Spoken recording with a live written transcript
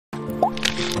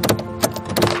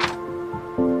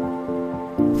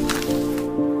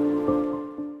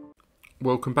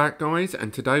Welcome back guys,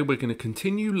 and today we're going to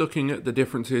continue looking at the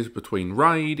differences between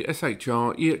RAID,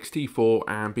 SHR, ext4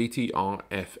 and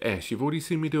BTRFS. You've already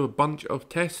seen me do a bunch of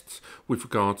tests with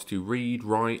regards to read,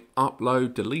 write,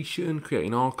 upload, deletion,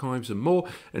 creating archives and more,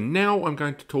 and now I'm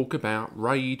going to talk about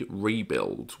RAID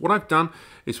rebuilds. What I've done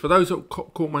is, for those that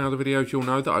caught my other videos, you'll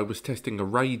know that I was testing a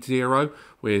RAID 0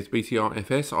 with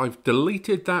BTRFS. I've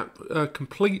deleted that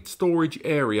complete storage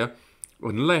area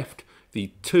and left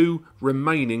the two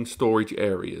remaining storage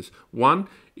areas. One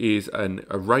is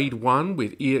a RAID 1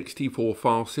 with ext4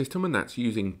 file system, and that's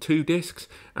using 2 disks,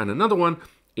 and another one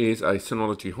is a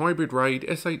Synology Hybrid RAID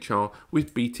SHR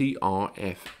with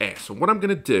BTRFS. And what I'm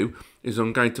going to do is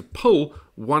I'm going to pull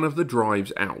one of the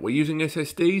drives out. We're using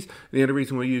SSDs. The only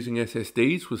reason we're using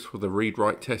SSDs was for the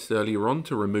read-write test earlier on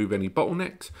to remove any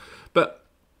bottlenecks, but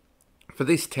for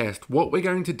this test, what we're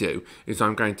going to do is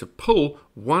I'm going to pull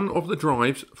one of the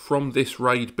drives from this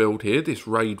RAID build here, this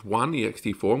RAID 1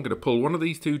 ext4. I'm going to pull one of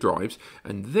these two drives,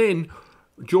 and then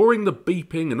during the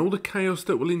beeping and all the chaos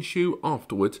that will ensue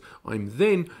afterwards, I'm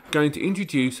then going to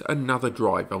introduce another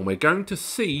drive, and we're going to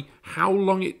see how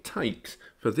long it takes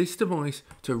for this device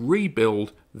to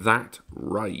rebuild that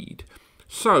RAID.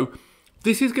 So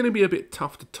this is going to be a bit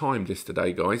tough to time this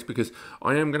today, guys, because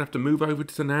I am going to have to move over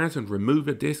to the NAS and remove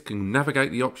a disk and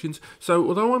navigate the options. So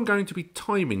although I'm going to be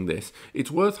timing this,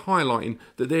 it's worth highlighting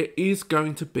that there is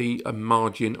going to be a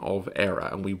margin of error,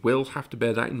 and we will have to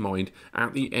bear that in mind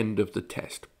at the end of the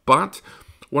test. But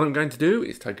what I'm going to do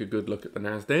is take a good look at the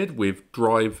NAS dead with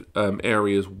drive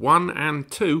areas 1 and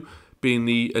 2 being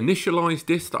the initialized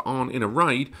disks that aren't in a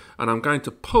RAID, and I'm going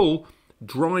to pull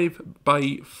drive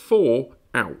bay 4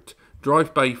 out.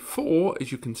 Drive bay 4,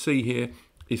 as you can see here,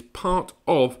 is part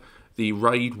of the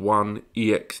RAID 1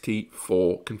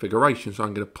 ext4 configuration. So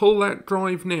I'm going to pull that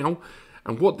drive now,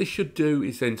 and what this should do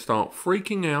is then start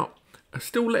freaking out,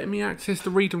 still letting me access the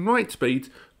read and write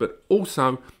speeds, but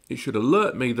also it should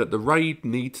alert me that the RAID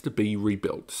needs to be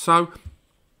rebuilt. So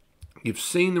you've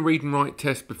seen the read and write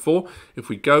test before. If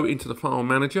we go into the file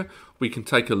manager, we can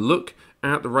take a look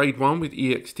at the RAID 1 with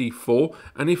ext4,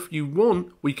 and if you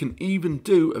want, we can even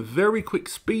do a very quick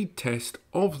speed test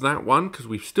of that one, because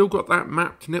we've still got that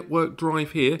mapped network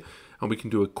drive here, and we can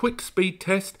do a quick speed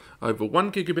test over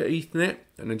 1 gigabit Ethernet,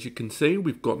 and as you can see,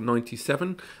 we've got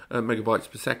 97 megabytes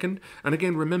per second. And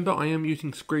again, remember, I am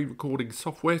using screen recording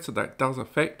software, so that does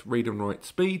affect read and write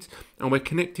speeds, and we're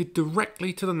connected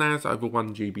directly to the NAS over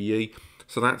 1 GBE,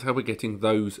 so that's how we're getting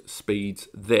those speeds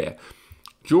there.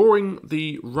 During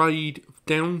the RAID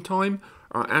downtime,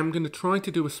 I am going to try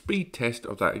to do a speed test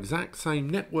of that exact same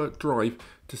network drive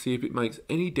to see if it makes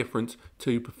any difference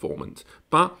to performance.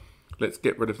 But let's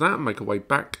get rid of that and make our way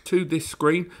back to this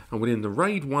screen, and within the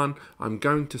RAID 1, I'm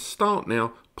going to start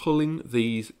now pulling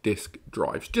these disk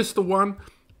drives. Just the one,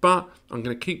 but I'm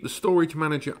going to keep the storage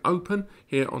manager open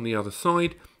here on the other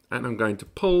side, and I'm going to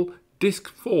pull disk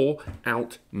 4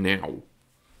 out now.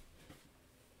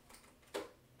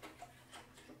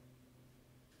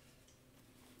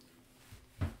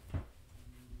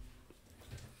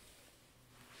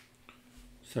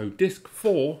 So disk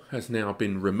 4 has now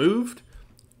been removed.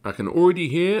 I can already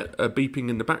hear a beeping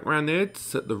in the background there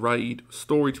that the RAID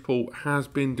storage pool has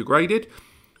been degraded.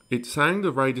 It's saying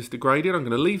the RAID is degraded. I'm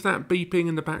going to leave that beeping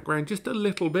in the background just a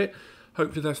little bit.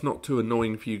 Hopefully that's not too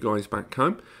annoying for you guys back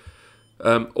home.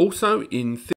 Also,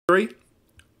 in theory,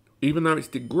 even though it's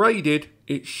degraded,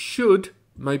 it should,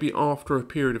 maybe after a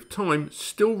period of time,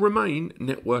 still remain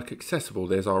network accessible.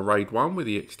 There's our RAID 1 with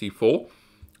the ext4.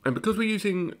 And because we're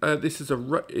using this as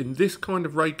in this kind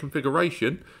of RAID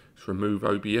configuration, let's remove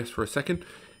OBS for a second.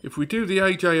 If we do the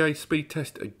AJA speed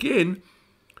test again,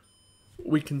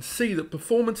 we can see that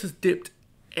performance has dipped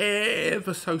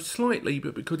ever so slightly,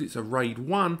 but because it's a RAID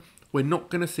 1, we're not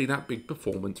going to see that big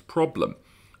performance problem.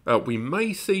 We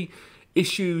may see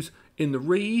issues in the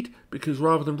read, because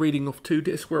rather than reading off 2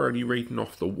 disks, we're only reading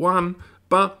off the 1,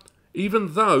 but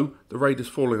even though the RAID is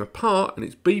falling apart and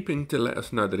it's beeping to let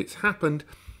us know that it's happened,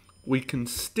 we can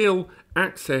still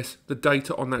access the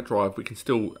data on that drive. We can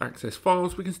still access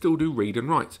files. We can still do read and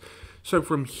writes. So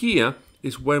from here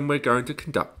is when we're going to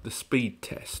conduct the speed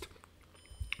test.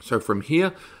 So from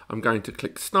here, I'm going to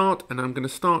click start, and I'm going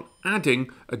to start adding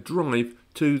a drive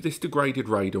to this degraded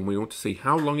RAID, and we want to see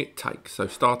how long it takes. So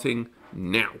starting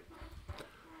now.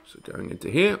 So going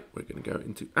into here, we're going to go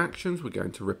into actions. We're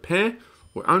going to repair.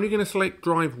 We're only going to select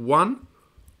drive 1. I'm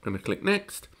going to click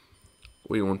next.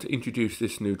 We want to introduce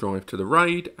this new drive to the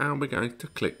RAID, and we're going to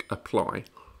click apply.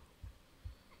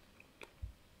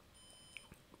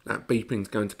 That beeping is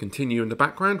going to continue in the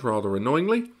background rather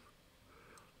annoyingly.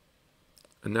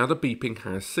 And now the beeping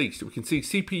has ceased. We can see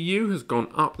CPU has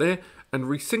gone up there and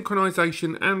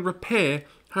resynchronization and repair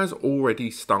has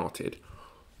already started.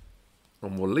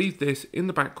 And we'll leave this in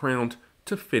the background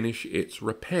to finish its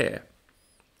repair.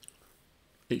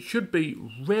 It should be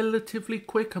relatively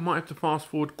quick. I might have to fast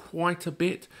forward quite a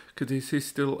bit because this is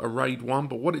still a RAID 1,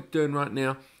 but what it's doing right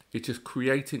now is just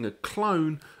creating a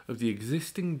clone of the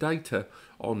existing data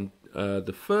on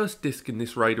the first disk in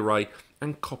this RAID array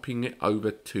and copying it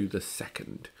over to the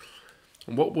second.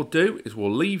 And what we'll do is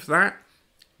we'll leave that,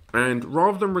 and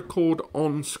rather than record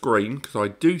on screen, because I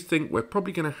do think we're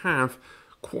probably going to have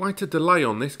quite a delay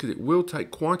on this because it will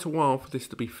take quite a while for this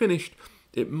to be finished,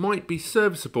 it might be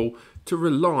serviceable to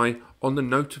rely on the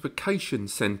notification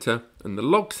center and the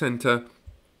log center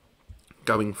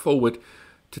going forward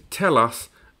to tell us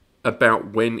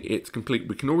about when it's complete.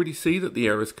 We can already see that the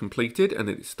error is completed and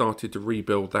it started to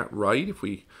rebuild that RAID. If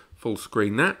we full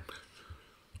screen that,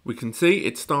 we can see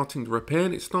it's starting to repair,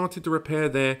 and it started to repair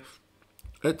there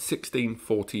at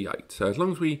 1648. So as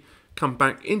long as we come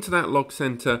back into that log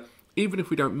center, even if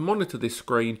we don't monitor this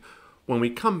screen, when we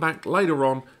come back later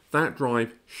on, that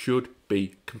drive should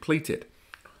be completed.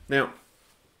 Now,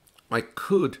 I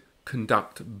could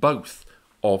conduct both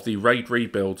of the RAID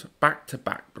rebuilds back to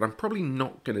back, but I'm probably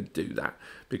not going to do that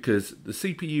because the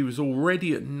CPU is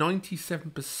already at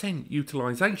 97%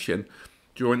 utilization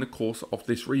during the course of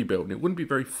this rebuild, and it wouldn't be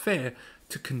very fair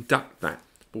to conduct that.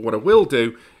 But what I will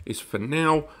do is, for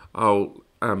now, I'll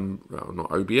well,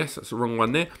 not OBS, that's the wrong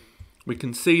one there. We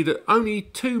can see that only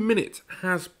 2 minutes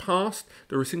has passed.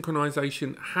 The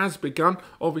resynchronization has begun.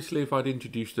 Obviously, if I'd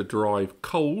introduced the drive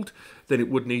cold, then it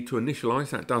would need to initialize.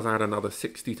 That does add another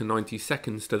 60 to 90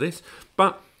 seconds to this.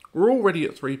 But we're already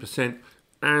at 3%.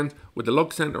 And with the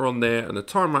log center on there and the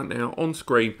time right now on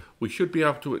screen, we should be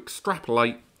able to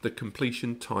extrapolate the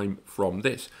completion time from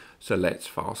this. So let's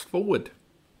fast forward.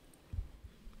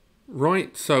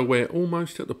 Right, so we're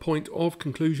almost at the point of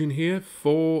conclusion here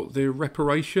for the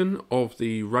reparation of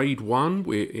the RAID 1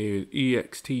 with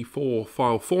ext4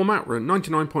 file format. We're at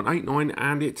 99.89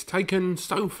 and it's taken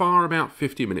so far about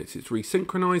 50 minutes. It's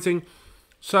resynchronizing.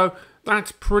 So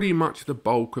that's pretty much the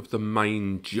bulk of the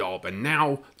main job. And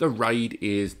now the RAID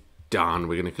is done.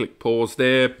 We're going to click pause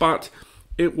there, but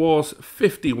it was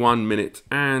 51 minutes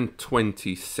and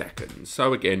 20 seconds.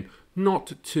 So again,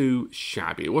 not too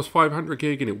shabby. It was 500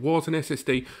 gig and it was an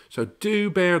SSD, so do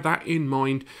bear that in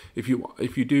mind if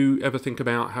you do ever think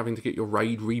about having to get your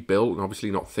RAID rebuilt, and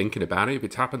obviously not thinking about it if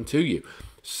it's happened to you.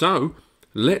 So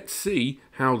let's see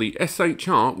how the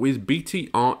SHR with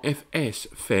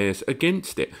BTRFS fares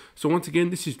against it. So once again,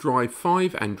 this is drive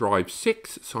 5 and drive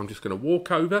 6, so I'm just going to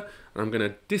walk over and I'm going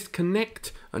to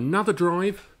disconnect another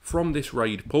drive from this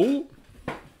RAID pool.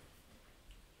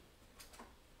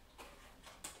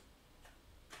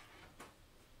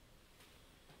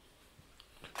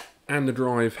 And the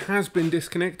drive has been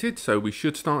disconnected, so we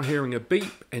should start hearing a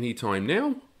beep anytime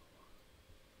now.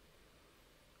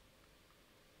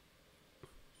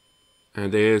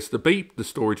 And there's the beep, the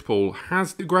storage pool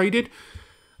has degraded.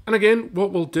 And again,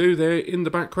 what we'll do there in the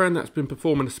background, that's been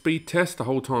performing a speed test the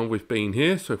whole time we've been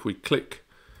here. So if we click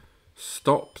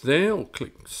stop there, or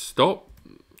click stop,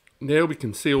 there we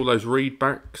can see all those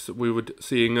readbacks that we were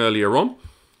seeing earlier on,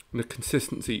 and the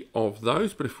consistency of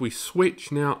those. But if we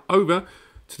switch now over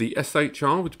to the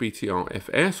SHR with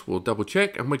BTRFS, we'll double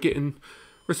check, and we're getting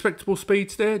respectable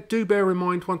speeds there. Do bear in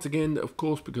mind once again that, of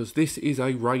course, because this is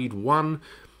a RAID 1,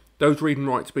 those read and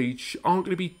write speeds aren't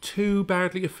going to be too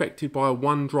badly affected by a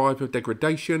one drive of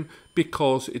degradation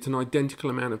because it's an identical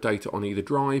amount of data on either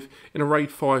drive. In a RAID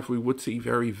 5, we would see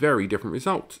very, very different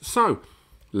results. So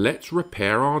let's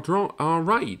repair our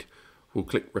RAID. We'll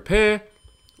click repair.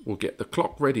 We'll get the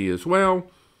clock ready as well.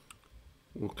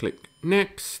 We'll click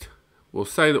next. We'll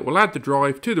say that we'll add the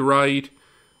drive to the RAID.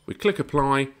 We click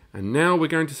apply, and now we're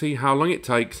going to see how long it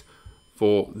takes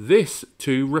for this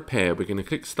to repair. We're going to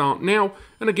click start now,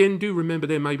 and again, do remember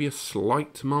there may be a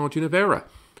slight margin of error,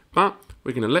 but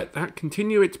we're going to let that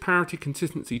continue its parity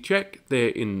consistency check there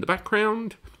in the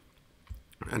background.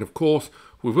 And of course,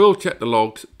 we will check the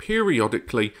logs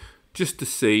periodically just to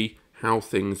see how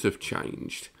things have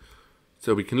changed.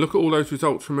 So we can look at all those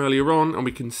results from earlier on, and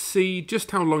we can see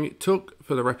just how long it took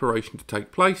for the reparation to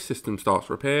take place. System starts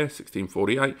repair,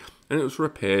 1648, and it was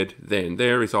repaired then.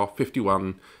 There is our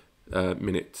 51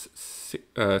 minutes,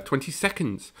 20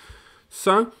 seconds.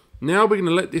 So now we're going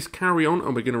to let this carry on,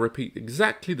 and we're going to repeat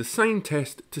exactly the same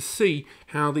test to see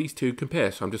how these two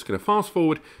compare. So I'm just going to fast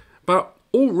forward, but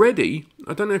already,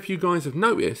 I don't know if you guys have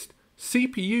noticed,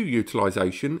 CPU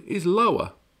utilization is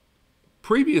lower.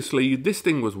 Previously, this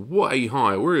thing was way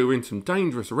higher. We were in some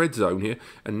dangerous red zone here,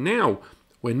 and now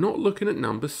we're not looking at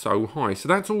numbers so high. So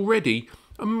that's already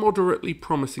a moderately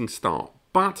promising start.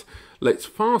 But let's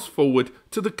fast forward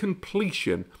to the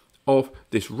completion of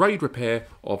this RAID repair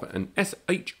of an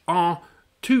SHR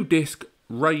 2-disk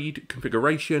RAID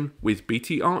configuration with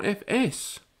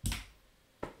BTRFS.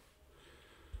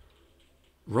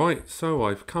 Right, so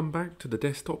I've come back to the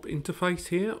desktop interface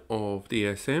here of the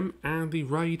ESM and the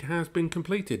RAID has been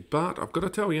completed, but I've got to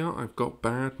tell you, I've got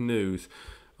bad news.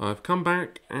 I've come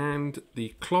back and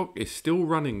the clock is still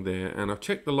running there, and I've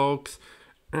checked the logs,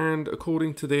 and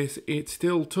according to this, it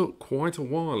still took quite a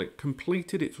while. It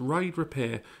completed its RAID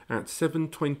repair at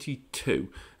 7:22,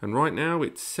 and right now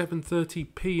it's 7:30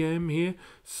 PM here,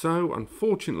 so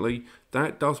unfortunately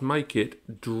that does make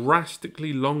it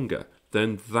drastically longer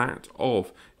than that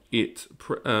of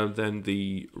than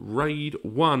the RAID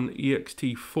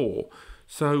 1+EXT4.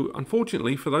 So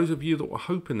unfortunately, for those of you that were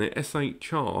hoping that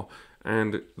SHR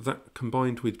and that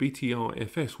combined with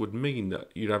BTRFS would mean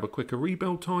that you'd have a quicker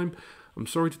rebuild time, I'm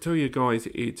sorry to tell you guys,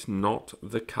 it's not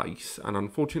the case. And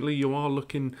unfortunately, you are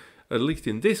looking, at least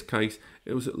in this case,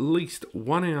 it was at least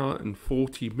 1 hour and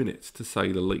 40 minutes to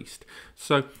say the least.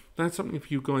 So that's something for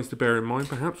you guys to bear in mind,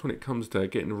 perhaps when it comes to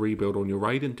getting a rebuild on your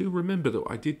RAID. And do remember that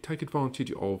I did take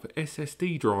advantage of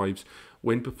SSD drives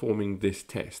when performing this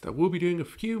test. I will be doing a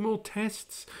few more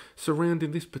tests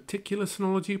surrounding this particular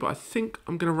Synology, but I think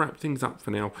I'm going to wrap things up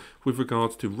for now with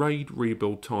regards to RAID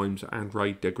rebuild times and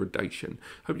RAID degradation.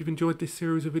 Hope you've enjoyed this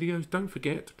series of videos. Don't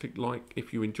forget to click like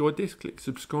if you enjoyed this, click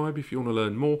subscribe if you want to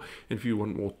learn more, and if you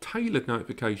want more tailored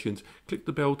notifications, click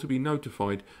the bell to be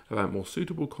notified about more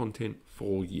suitable content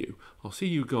for you. I'll see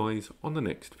you guys on the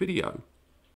next video.